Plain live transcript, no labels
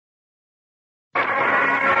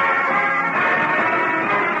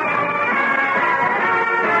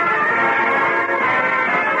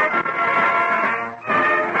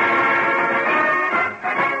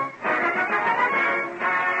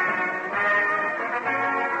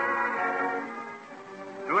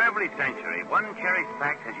every century, one cherished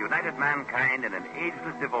fact has united mankind in an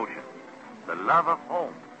ageless devotion: the love of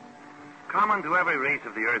home. Common to every race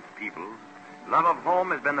of the earth's people, love of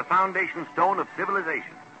home has been the foundation stone of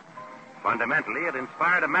civilization. Fundamentally, it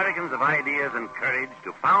inspired Americans of ideas and courage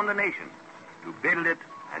to found a nation, to build it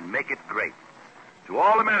and make it great. To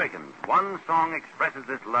all Americans, one song expresses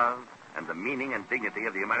this love and the meaning and dignity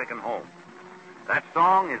of the American home. That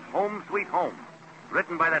song is Home Sweet Home,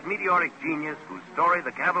 written by that meteoric genius whose story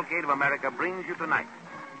the Cavalcade of America brings you tonight,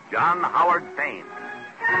 John Howard Payne.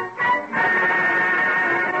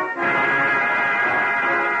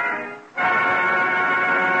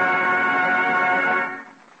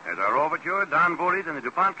 As our overture, Don Voorhees and the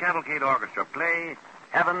DuPont Cavalcade Orchestra play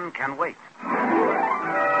Heaven Can Wait.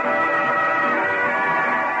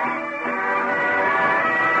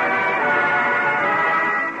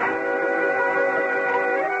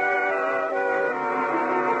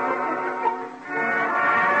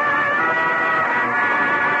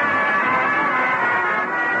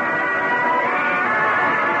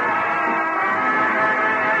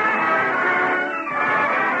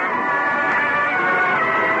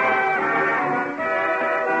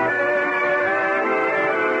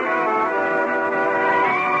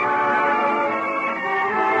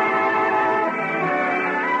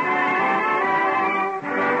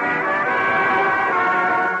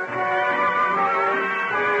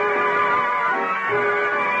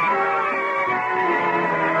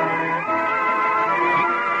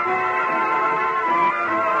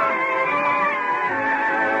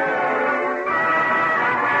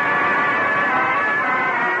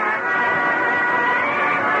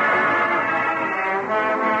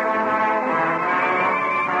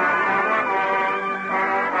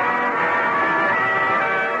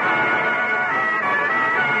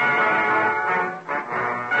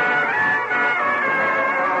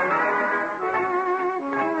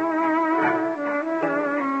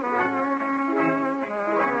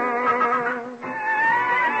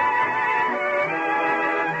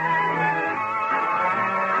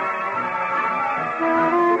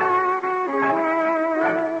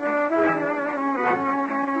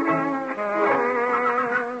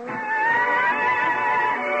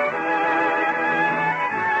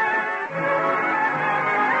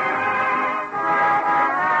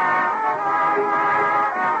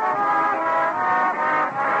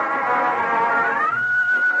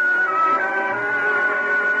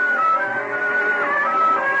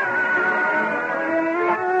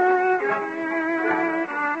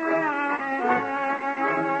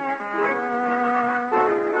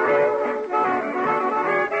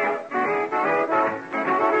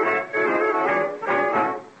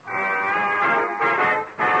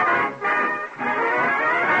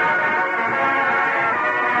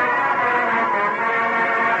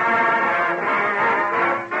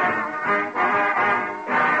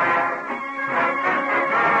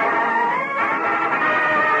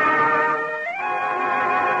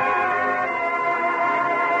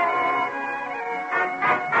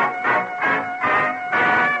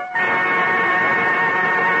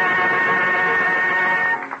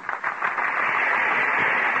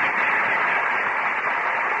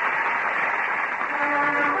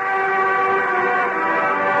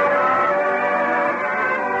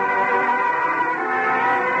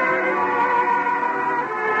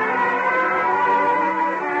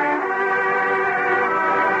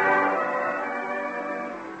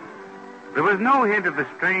 There was no hint of the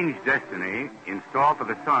strange destiny in store for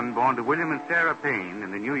the son born to William and Sarah Payne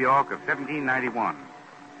in the New York of 1791.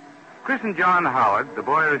 Christened John Howard, the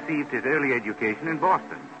boy received his early education in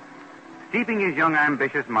Boston, steeping his young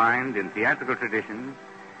ambitious mind in theatrical traditions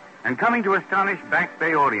and coming to astonish Back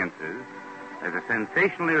Bay audiences as a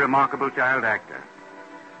sensationally remarkable child actor.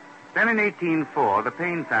 Then in 1804, the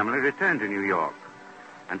Payne family returned to New York,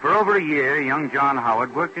 and for over a year, young John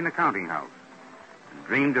Howard worked in a counting house and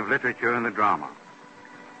dreamed of literature and the drama.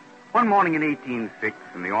 One morning in 1806,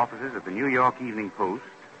 in the offices of the New York Evening Post,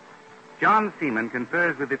 John Seaman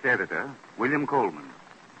confers with its editor, William Coleman.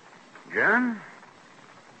 John,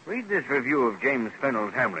 read this review of James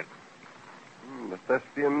Fennell's Hamlet. The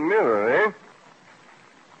Thespian Mirror, eh?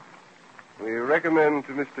 We recommend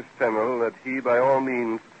to Mr. Fennell that he by all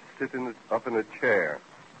means sit up in a chair.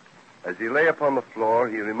 As he lay upon the floor,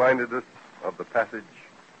 he reminded us of the passage,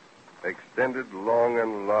 extended long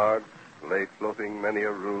and large, lay floating many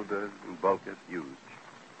a rude and bulkous huge.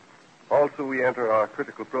 Also, we enter our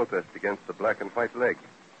critical protest against the black and white leg.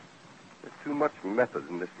 There's too much method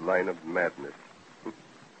in this line of madness.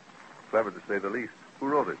 Clever to say the least. Who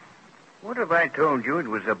wrote it? What if I told you it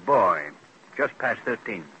was a boy, just past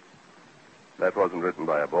 13? That wasn't written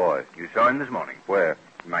by a boy. You saw him this morning. Where?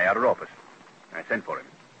 in my outer office. I sent for him.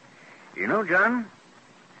 You know, John,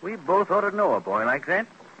 we both ought to know a boy like that.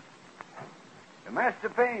 Master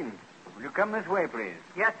Payne, will you come this way, please?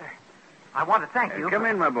 Yes, sir. I want to thank you. Come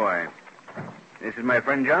in, my boy. This is my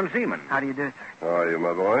friend John Seaman. How do you do, sir? How are you,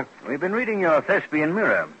 my boy? We've been reading your Thespian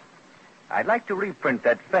Mirror. I'd like to reprint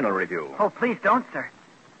that Fennel review. Oh, please don't, sir.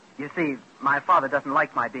 You see, my father doesn't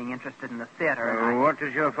like my being interested in the theater. And What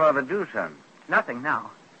does your father do, son? Nothing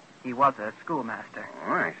now. He was a schoolmaster.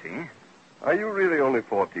 Oh, I see. Are you really only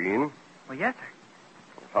 14? Well, yes, sir.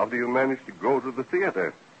 How do you manage to go to the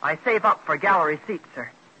theater? I save up for gallery seats, sir.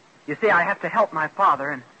 You see, I have to help my father,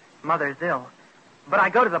 and Mother's ill. But I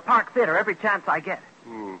go to the Park Theater every chance I get.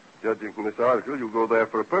 Judging from this article, you go there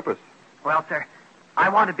for a purpose. Well, sir, I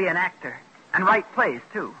want to be an actor and write plays,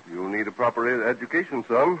 too. You'll need a proper education,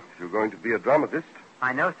 son, if you're going to be a dramatist.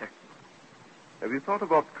 I know, sir. Have you thought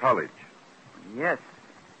about college? Yes.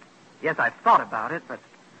 Yes, I've thought about it, but...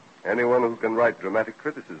 Anyone who can write dramatic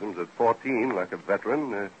criticisms at 14, like a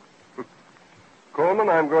veteran... Coleman,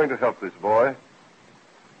 I'm going to help this boy.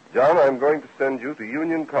 John, I'm going to send you to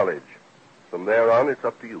Union College. From there on, it's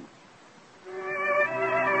up to you.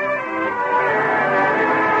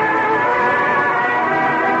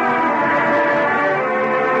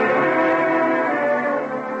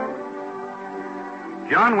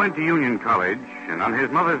 John went to Union College, and on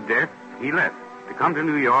his mother's death, he left to come to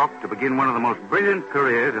New York to begin one of the most brilliant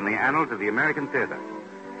careers in the annals of the American theater.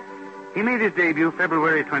 He made his debut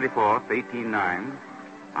February 24th, 1809,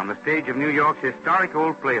 on the stage of New York's historic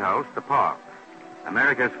old playhouse, the Park,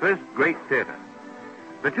 America's first great theater.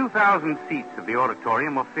 The 2,000 seats of the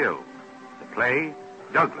auditorium were filled. The play,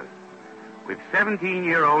 Douglas, with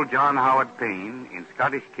 17-year-old John Howard Payne in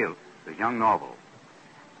Scottish kilts, the young novel.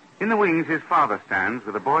 In the wings, his father stands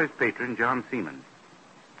with the boy's patron, John Seaman.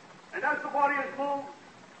 And as the warriors move,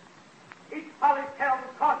 each volley tells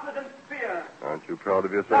corselet and spear. Aren't you proud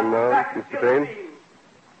of your son now, Mr. Payne?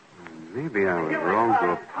 Maybe I was wrong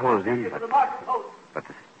to oppose him, but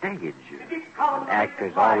the stage, an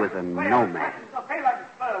actor's always a no man.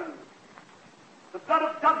 The blood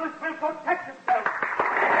of Douglas will protect itself.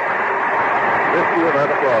 Listen to that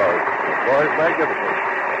applause. The boy's magnificent.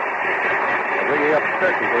 They're bringing up the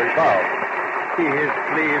curtain for his bow. He is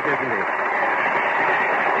pleased, isn't he?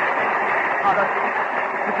 Father,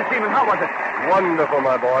 Mr. Seaman, how was it? Wonderful,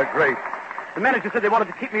 my boy. Great. The manager said they wanted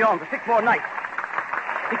to keep me on for 6 more nights.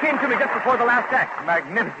 He came to me just before the last act.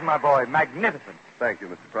 Magnificent, my boy, magnificent. Thank you,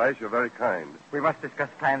 Mr. Price. You're very kind. We must discuss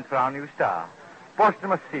plans for our new star. Boston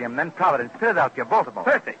must see him, then Providence, Philadelphia, Baltimore.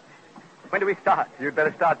 Perfect. When do we start? You'd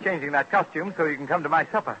better start changing that costume so you can come to my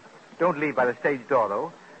supper. Don't leave by the stage door,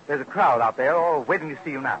 though. There's a crowd out there all waiting to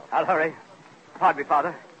see you now. I'll hurry. Pardon me,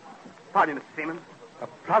 Father. Pardon me, Mr. Seaman. A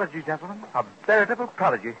prodigy, gentlemen. A veritable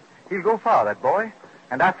prodigy. He'll go far, that boy.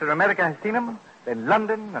 And after America has seen him, then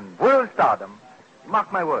London and world stardom.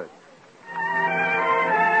 Mark my words.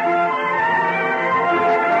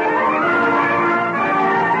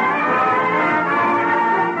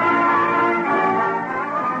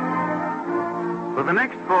 For the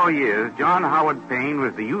next 4 years, John Howard Payne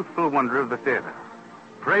was the youthful wonder of the theater.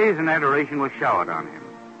 Praise and adoration were showered on him.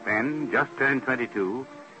 Then, just turned 22,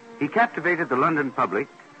 he captivated the London public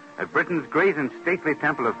at Britain's great and stately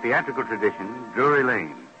temple of theatrical tradition, Drury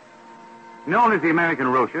Lane. Known as the American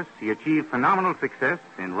Rochus, he achieved phenomenal success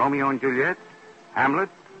in Romeo and Juliet, Hamlet,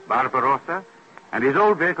 Barbarossa, and his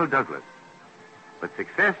old vehicle, Douglas. But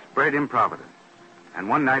success bred improvidence. And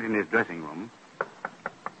one night in his dressing room...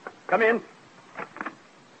 Come in.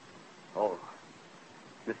 Oh,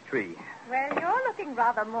 Miss Tree. Well, you're looking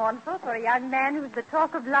rather mournful for a young man who's the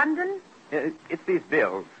talk of London. It's these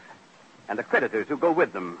bills and the creditors who go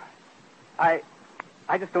with them. I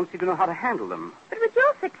just don't seem to know how to handle them. But with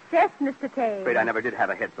your success, Mr. Payne... Afraid I never did have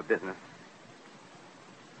a head for business.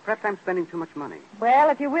 Perhaps I'm spending too much money. Well,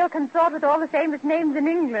 if you will consort with all the famous names in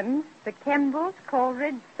England, the Kembles,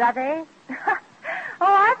 Coleridge, Southey. Oh,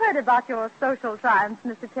 I've heard about your social triumphs,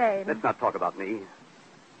 Mr. Payne. Let's not talk about me.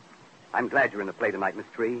 I'm glad you're in the play tonight, Miss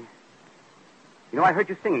Tree. You know, I heard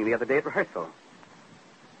you singing the other day at rehearsal.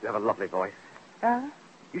 You have a lovely voice.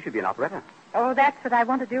 You should be an operetta. Oh, that's what I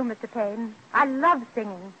want to do, Mr. Payne. I love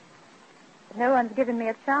singing. But no one's given me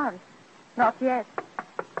a chance. Not yet.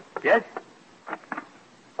 Yes?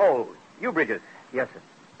 Oh, you, Bridges. Yes, sir.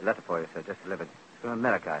 A letter for you, sir. Just delivered. It's from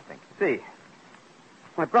America, I think. See.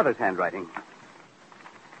 My brother's handwriting.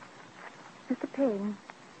 Mr. Payne,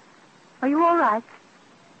 are you all right?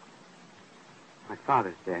 My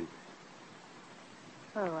father's dead.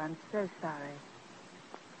 Oh, I'm so sorry.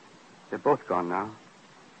 They're both gone now.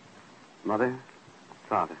 Mother,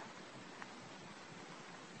 father.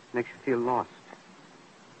 Makes you feel lost.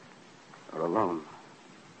 or alone.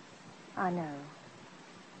 I know.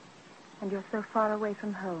 And you're so far away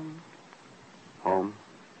from home. Home?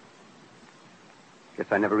 Guess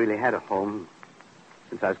I never really had a home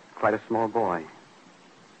since I was quite a small boy.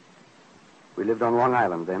 We lived on Long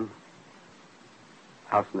Island then.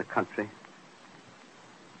 House in the country.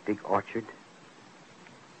 Big orchard.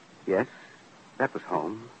 Yes, that was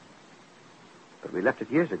home. But we left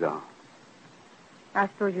it years ago. I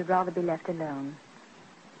suppose you'd rather be left alone.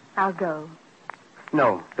 I'll go.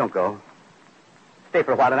 No, don't go. Stay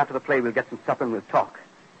for a while, and after the play, we'll get some supper and we'll talk.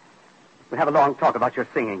 We'll have a long talk about your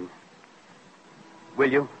singing.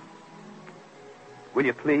 Will you? Will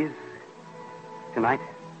you please? Tonight?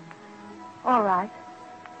 All right.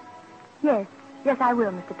 Yes, I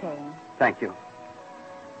will, Mr. Payne. Thank you.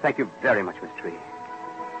 Thank you very much, Miss Tree.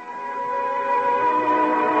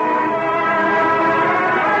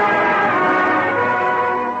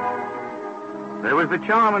 There was the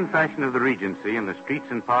charm and fashion of the Regency in the streets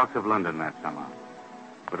and parks of London that summer.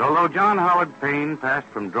 But although John Howard Payne passed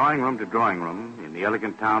from drawing room to drawing room in the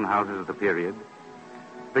elegant townhouses of the period,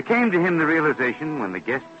 there came to him the realization when the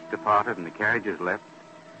guests departed and the carriages left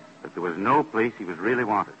that there was no place he was really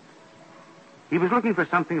wanted. He was looking for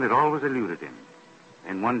something that always eluded him.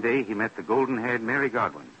 And one day he met the golden-haired Mary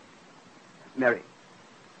Godwin. Mary.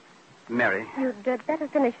 You'd better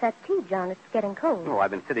finish that tea, John. It's getting cold. Oh,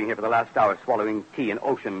 I've been sitting here for the last hour swallowing tea in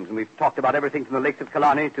oceans, and we've talked about everything from the lakes of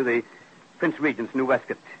Killarney to the Prince Regent's New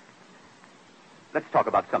Westcott. Let's talk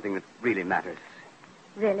about something that really matters.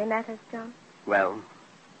 Really matters, John? Well,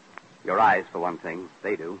 your eyes, for one thing.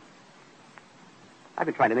 They do. I've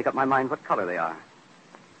been trying to make up my mind what color they are.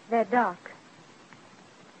 They're dark.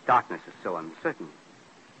 Darkness is so uncertain.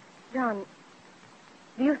 John,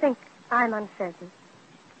 do you think I'm uncertain?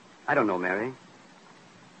 I don't know, Mary.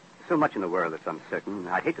 There's so much in the world that's uncertain.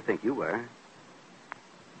 I'd hate to think you were.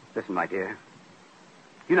 Listen, my dear.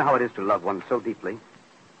 You know how it is to love one so deeply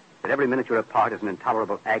that every minute you're apart is an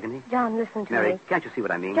intolerable agony? John, listen to Mary, me. can't you see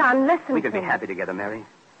what I mean? John, listen We can to be me. happy together, Mary.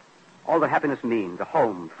 All that happiness means, a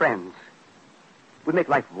home, friends. We'd make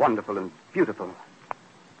life wonderful and beautiful.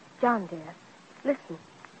 John, dear, listen.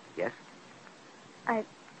 Yes?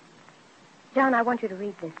 John, I want you to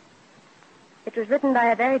read this. It was written by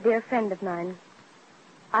a very dear friend of mine.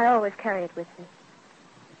 I always carry it with me.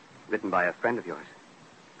 Written by a friend of yours.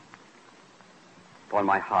 Upon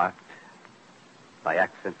my heart, thy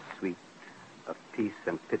accents sweet of peace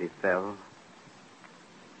and pity fell,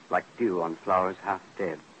 like dew on flowers half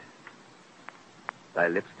dead. Thy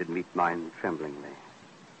lips did meet mine tremblingly.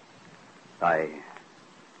 Thy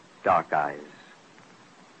dark eyes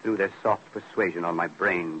threw their soft persuasion on my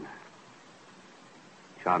brain,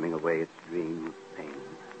 charming away its dream of pain.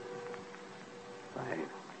 By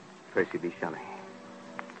Percy B. Shelley.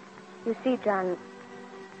 You see, John,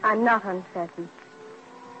 I'm not uncertain.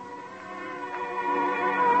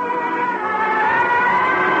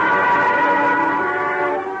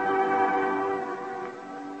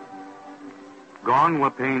 Gone were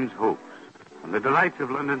Payne's hopes, and the delights of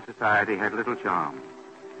London society had little charm.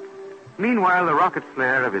 Meanwhile, the rocket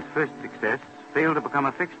flare of his first success failed to become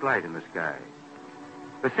a fixed light in the sky.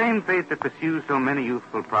 The same fate that pursues so many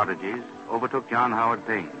youthful prodigies overtook John Howard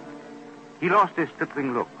Payne. He lost his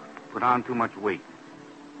stripling look, put on too much weight,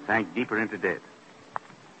 sank deeper into debt.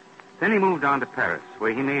 Then he moved on to Paris,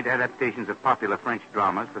 where he made adaptations of popular French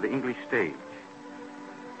dramas for the English stage.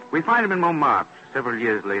 We find him in Montmartre several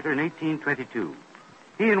years later in 1822.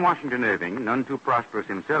 He and Washington Irving, none too prosperous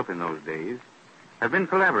himself in those days, have been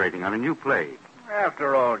collaborating on a new play.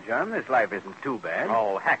 After all, John, this life isn't too bad.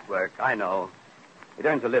 Oh, hack work, I know. It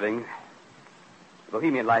earns a living. The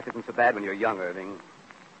bohemian life isn't so bad when you're young, Irving.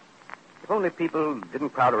 If only people didn't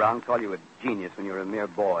crowd around and call you a genius when you were a mere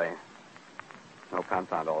boy. Oh,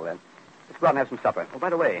 confound all that. Let's go out and have some supper. Oh, by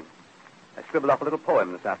the way, I scribbled up a little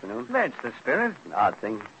poem this afternoon. That's the spirit. An odd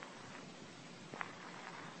thing.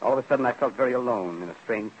 All of a sudden, I felt very alone in a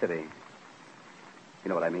strange city. You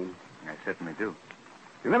know what I mean? I certainly do. You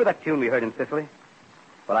remember that tune we heard in Sicily?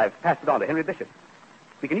 Well, I've passed it on to Henry Bishop.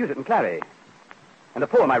 We can use it in Clary. And the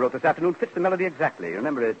poem I wrote this afternoon fits the melody exactly. You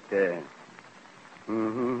remember it,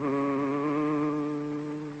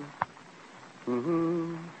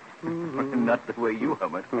 Not the way you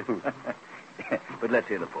hum it. But let's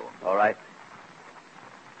hear the poem. All right.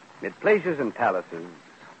 Mid pleasures and palaces,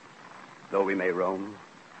 though we may roam,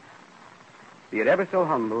 be it ever so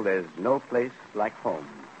humble, there's no place like home.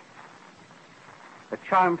 A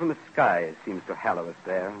charm from the skies seems to hallow us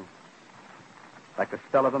there, like the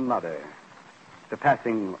spell of a mother,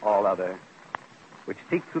 surpassing all other, which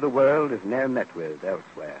seek through the world is ne'er met with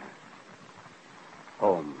elsewhere.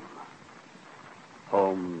 Home.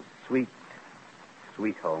 Home's sweet,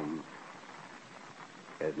 sweet home.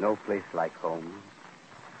 There's no place like home.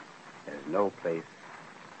 There's no place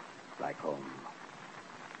like home.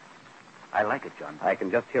 I like it, John. I can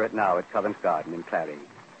just hear it now at Covent Garden in Clary.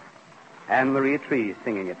 Anne Maria Trees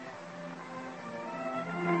singing it.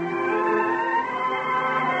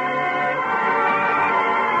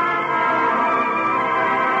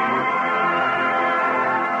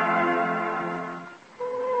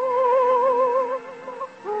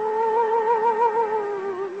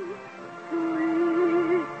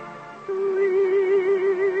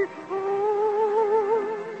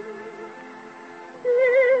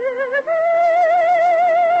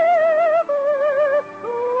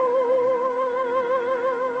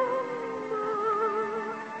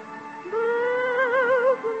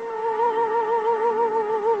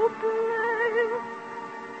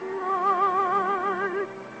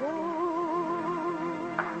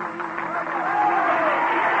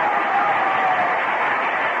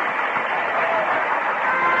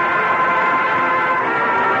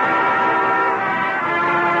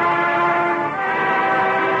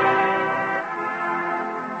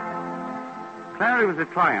 Clary was a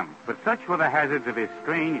triumph, but such were the hazards of his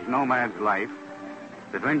strange nomad's life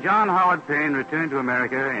that when John Howard Payne returned to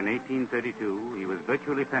America in 1832, he was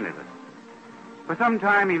virtually penniless. For some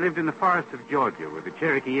time, he lived in the forests of Georgia with the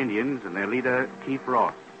Cherokee Indians and their leader, Chief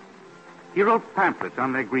Ross. He wrote pamphlets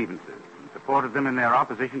on their grievances and supported them in their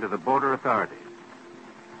opposition to the border authorities.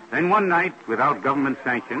 Then one night, without government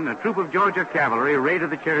sanction, a troop of Georgia cavalry raided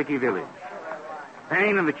the Cherokee village.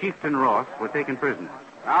 Payne and the chieftain Ross were taken prisoners.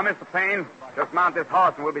 Now, Mr. Payne, just mount this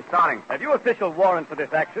horse and we'll be starting. Have you official warrant for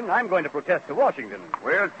this action? I'm going to protest to Washington.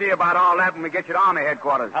 We'll see about all that when we get you to Army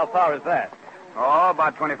headquarters. How far is that? Oh,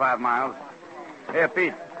 about 25 miles. Here,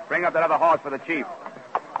 Pete, bring up that other horse for the chief.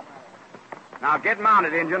 Now, get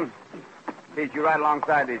mounted, Injun. Pete, you right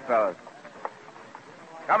alongside these fellows.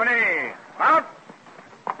 Company, mount!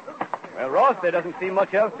 Well, Ross, there doesn't seem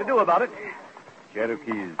much else to do about it.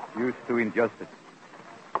 Cherokees used to injustice.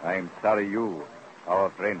 I'm sorry you, our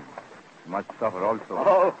friends, must suffer also.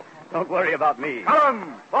 Oh, don't worry about me.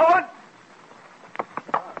 Come, forward!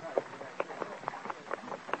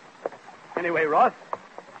 Anyway, Ross,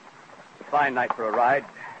 it's a fine night for a ride.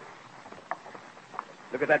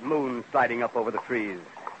 Look at that moon sliding up over the trees.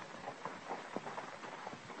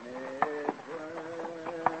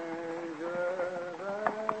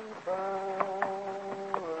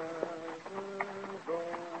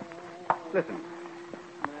 Listen.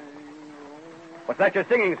 What's that you're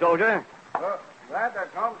singing, soldier?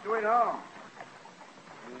 That's Home Sweet Home.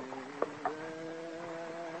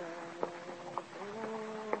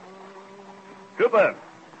 Trooper,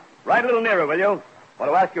 ride a little nearer, will you?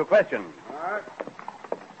 Want to ask you a question. All right.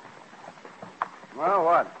 Well,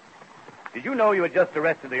 what? Did you know you had just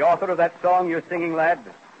arrested the author of that song you're singing, lad?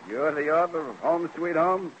 You're the author of Home Sweet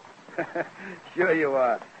Home? Sure you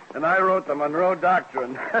are. And I wrote the Monroe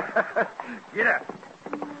Doctrine. Get up.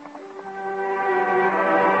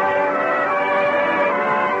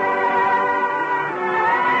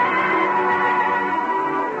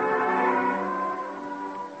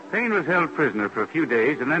 Payne was held prisoner for a few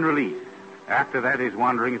days and then released. After that, his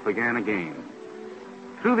wanderings began again.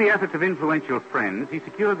 Through the efforts of influential friends, he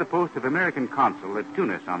secured the post of American consul at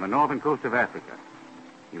Tunis on the northern coast of Africa.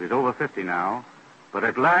 He was over 50 now, but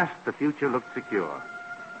at last the future looked secure.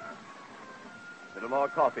 A little more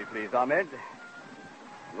coffee, please, Ahmed.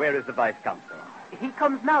 Where is the vice consul? He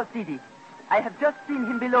comes now, Sidi. I have just seen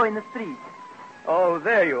him below in the street. Oh,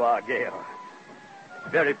 there you are, Gail.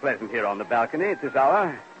 Very pleasant here on the balcony at this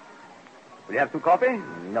hour. Will you have some coffee?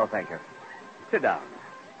 No, thank you. Sit down.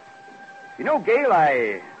 You know, Gail,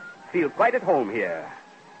 I feel quite at home here.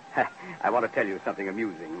 I want to tell you something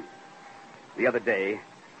amusing. The other day,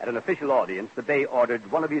 at an official audience, the Bey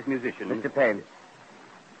ordered one of his musicians... Mr. Payne,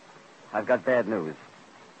 I've got bad news.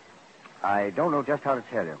 I don't know just how to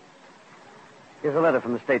tell you. Here's a letter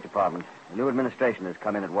from the State Department. A new administration has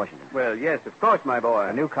come in at Washington. Well, yes, of course, my boy.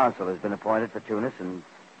 A new consul has been appointed for Tunis, and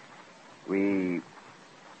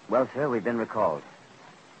well, sir, we've been recalled.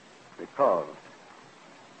 Recalled?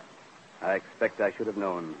 I expect I should have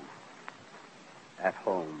known. At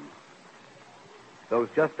home. Those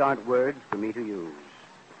just aren't words for me to use.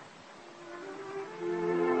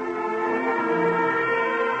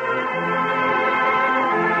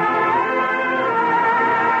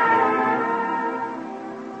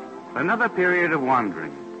 Another period of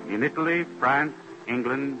wandering in Italy, France,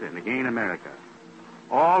 England, and again America.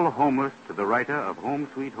 All homers to the writer of Home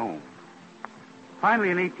Sweet Home. Finally,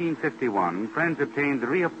 in 1851, friends obtained the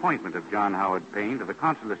reappointment of John Howard Payne to the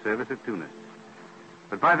consular service at Tunis.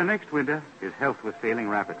 But by the next winter, his health was failing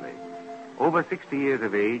rapidly. Over 60 years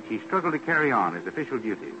of age, he struggled to carry on his official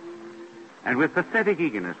duties, and with pathetic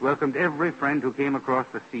eagerness welcomed every friend who came across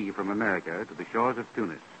the sea from America to the shores of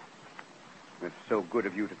Tunis. It's so good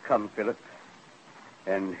of you to come, Philip.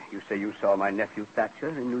 And you say you saw my nephew Thatcher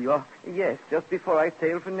in New York? Yes, just before I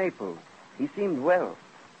sailed for Naples. He seemed well.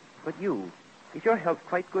 But you, is your health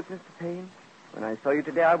quite good, Mr. Payne? When I saw you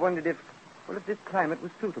today, I wondered if this climate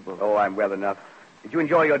was suitable. Oh, I'm well enough. Did you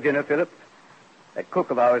enjoy your dinner, Philip? That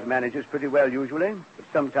cook of ours manages pretty well usually, but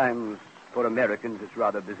sometimes for Americans it's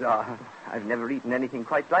rather bizarre. I've never eaten anything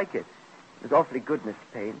quite like it. It was awfully good, Mr.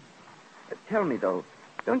 Payne. Tell me, though,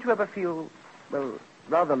 don't you ever feel,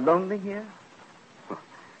 rather lonely here?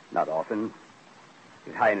 Not often.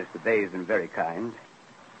 His Highness the Bey has been very kind.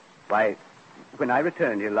 Why, when I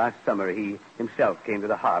returned here last summer, he himself came to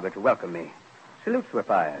the harbor to welcome me. Salutes were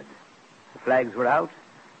fired. The flags were out.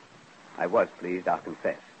 I was pleased, I'll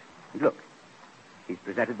confess. And look, he's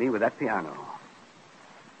presented me with that piano.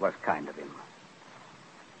 It was kind of him.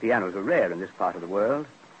 Pianos are rare in this part of the world.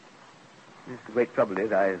 The great trouble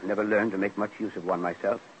is I've never learned to make much use of one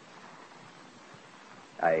myself.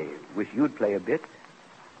 I wish you'd play a bit.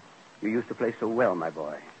 You used to play so well, my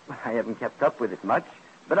boy. I haven't kept up with it much,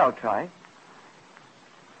 but I'll try.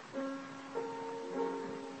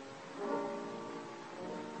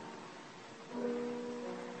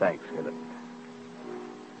 Thanks, Philip.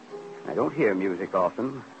 I don't hear music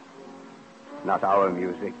often. Not our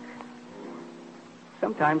music.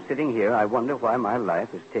 Sometimes sitting here, I wonder why my life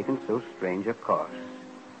has taken so strange a course.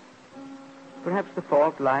 Perhaps the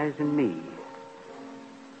fault lies in me.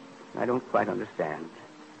 I don't quite understand.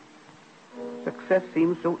 Success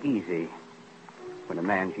seems so easy when a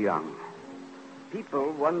man's young.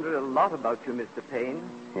 People wonder a lot about you, Mr. Payne.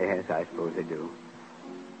 Yes, I suppose they do.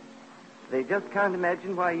 They just can't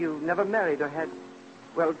imagine why you never married or had,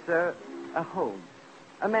 sir, a home.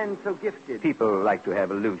 A man so gifted. People like to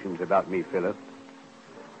have illusions about me, Philip.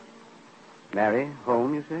 Marry,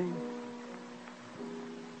 home, you say?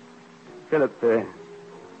 Philip,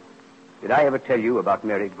 did I ever tell you about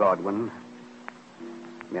Mary Godwin?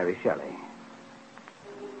 Mary Shelley.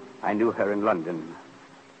 I knew her in London.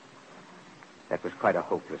 That was quite a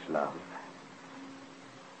hopeless love.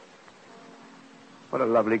 What a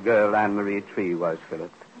lovely girl Anne-Marie Tree was,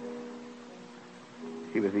 Philip.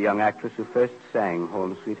 She was the young actress who first sang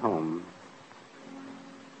Home Sweet Home.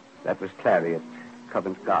 That was Clary at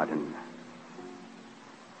Covent Garden.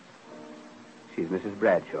 She's Mrs.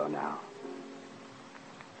 Bradshaw now.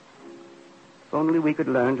 If only we could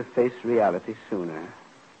learn to face reality sooner.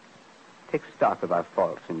 Take stock of our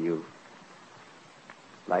faults in youth.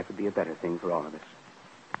 Life would be a better thing for all of us.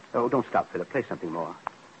 Oh, don't stop, Philip. Play something more.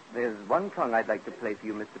 There's one song I'd like to play for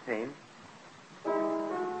you, Mr. Payne.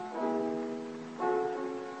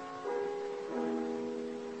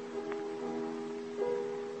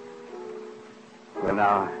 Well,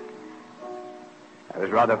 now, I was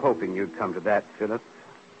rather hoping you'd come to that, Philip.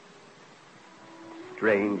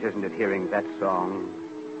 Strange, isn't it, hearing that song?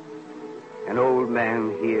 An old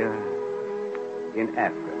man here in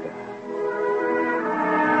Africa.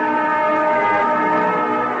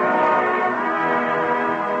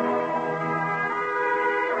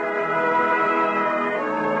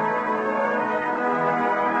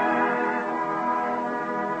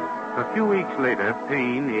 A few weeks later,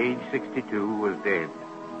 Payne, age 62, was dead.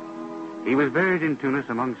 He was buried in Tunis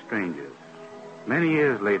among strangers. Many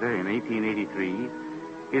years later, in 1883,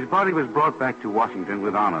 his body was brought back to Washington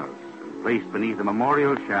with honors and placed beneath a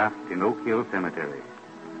memorial shaft in Oak Hill Cemetery.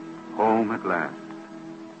 Home at last.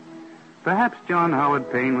 Perhaps John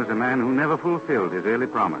Howard Payne was a man who never fulfilled his early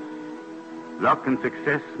promise. Luck and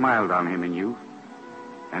success smiled on him in youth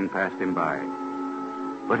and passed him by.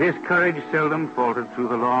 But his courage seldom faltered through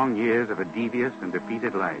the long years of a devious and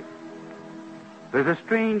defeated life. There's a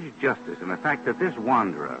strange justice in the fact that this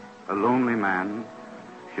wanderer, a lonely man,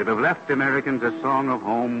 should have left Americans a song of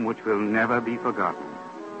home which will never be forgotten.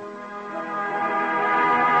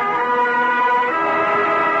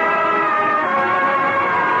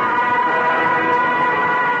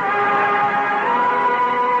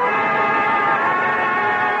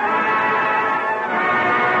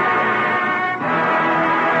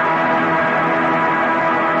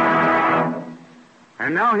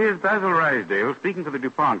 And now here's Basil Rysdale speaking for the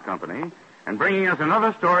DuPont Company and bringing us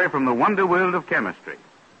another story from the wonder world of chemistry.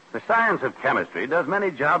 The science of chemistry does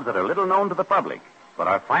many jobs that are little known to the public, but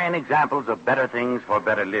are fine examples of better things for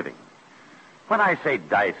better living. When I say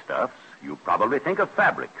dyestuffs, you probably think of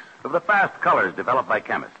fabrics, of the fast colors developed by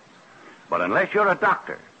chemists. But unless you're a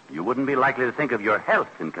doctor, you wouldn't be likely to think of your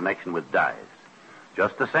health in connection with dyes.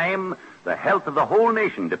 Just the same, the health of the whole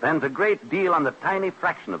nation depends a great deal on the tiny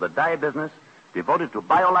fraction of the dye business devoted to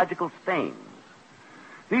biological stains.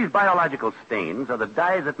 These biological stains are the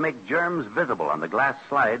dyes that make germs visible on the glass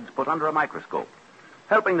slides put under a microscope,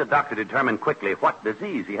 helping the doctor determine quickly what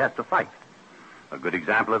disease he has to fight. A good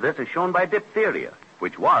example of this is shown by diphtheria,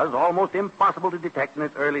 which was almost impossible to detect in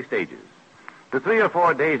its early stages. The 3 or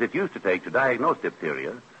 4 days it used to take to diagnose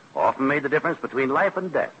diphtheria often made the difference between life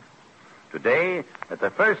and death. Today, at the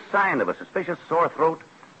first sign of a suspicious sore throat,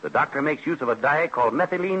 the doctor makes use of a dye called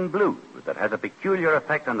methylene blue that has a peculiar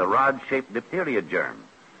effect on the rod-shaped diphtheria germ,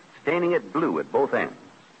 staining it blue at both ends.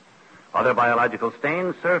 Other biological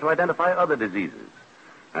stains serve to identify other diseases,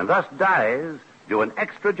 and thus dyes do an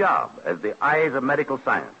extra job as the eyes of medical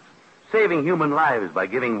science, saving human lives by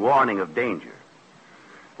giving warning of danger.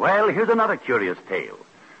 Well, here's another curious tale.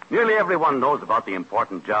 Nearly everyone knows about the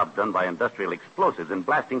important jobs done by industrial explosives in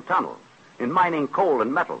blasting tunnels, in mining coal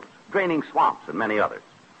and metals, draining swamps, and many others.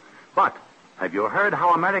 But have you heard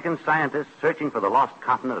how American scientists searching for the lost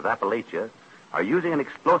continent of Appalachia are using an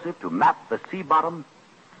explosive to map the sea bottom?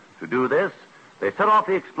 To do this, they set off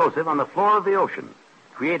the explosive on the floor of the ocean,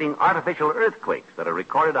 creating artificial earthquakes that are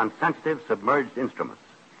recorded on sensitive submerged instruments.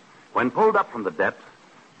 When pulled up from the depths,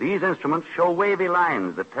 these instruments show wavy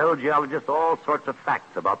lines that tell geologists all sorts of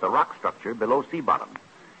facts about the rock structure below sea bottom,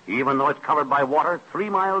 even though it's covered by water 3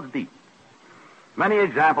 miles deep. Many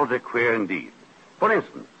examples are queer indeed. For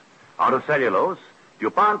instance, out of cellulose,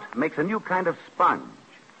 DuPont makes a new kind of sponge,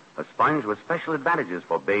 a sponge with special advantages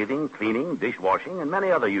for bathing, cleaning, dishwashing, and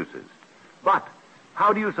many other uses. But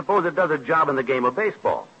how do you suppose it does a job in the game of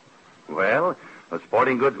baseball? Well, a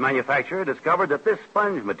sporting goods manufacturer discovered that this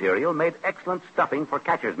sponge material made excellent stuffing for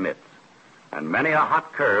catcher's mitts, and many a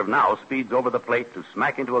hot curve now speeds over the plate to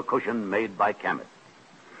smack into a cushion made by chemists.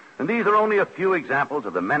 And these are only a few examples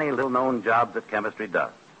of the many little-known jobs that chemistry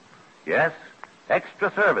does. Yes,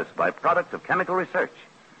 extra service by products of chemical research,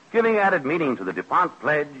 giving added meaning to the DuPont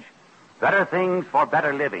pledge, better things for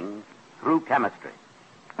better living through chemistry.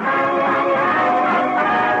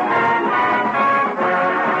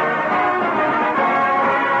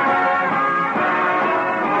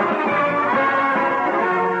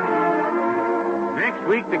 Next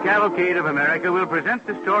week, the Cavalcade of America will present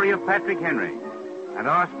the story of Patrick Henry. And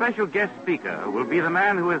our special guest speaker will be the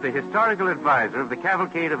man who is the historical advisor of the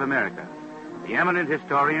Cavalcade of America, the eminent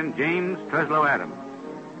historian James Treslow Adams.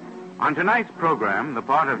 On tonight's program, the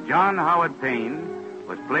part of John Howard Payne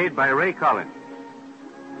was played by Ray Collins.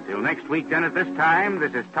 Until next week, then, at this time,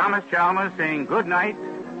 this is Thomas Chalmers saying good night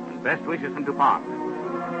and best wishes from DuPont.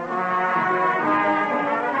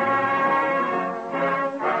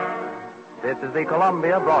 This is the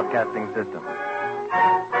Columbia Broadcasting System.